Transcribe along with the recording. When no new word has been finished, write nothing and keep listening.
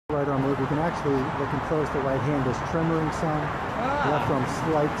Right arm move. You can actually, looking close, the right hand is tremoring some. Left arm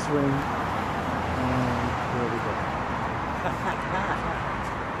slight swing. And there we go.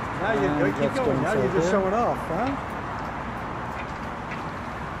 Now you keep going. Now you're just showing off, huh?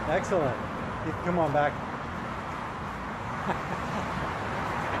 Excellent. Come on back.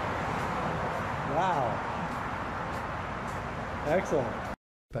 Wow. Excellent.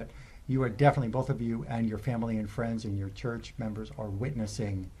 But you are definitely, both of you and your family and friends and your church members are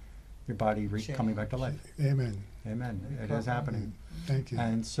witnessing your body coming back to life. Amen. Amen. It is happening. Thank you.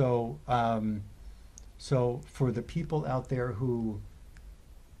 And so, so for the people out there who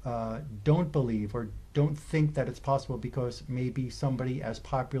don't believe or don't think that it's possible because maybe somebody as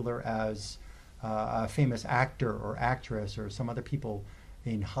popular as a famous actor or actress or some other people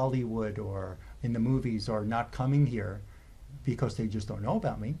in Hollywood or in the movies are not coming here because they just don't know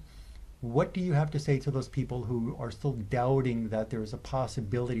about me, what do you have to say to those people who are still doubting that there's a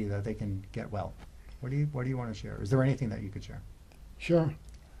possibility that they can get well? What do you want to share? Is there anything that you could share? Sure.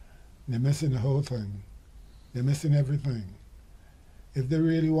 They're missing the whole thing. They're missing everything. If they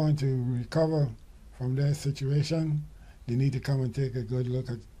really want to recover from their situation, they need to come and take a good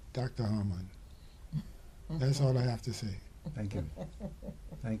look at Dr. Harmon. That's all I have to say. Thank you.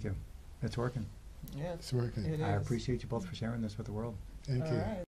 Thank you. It's working. Yeah, It's working. it is. I appreciate you both for sharing this with the world. Thank All you. right.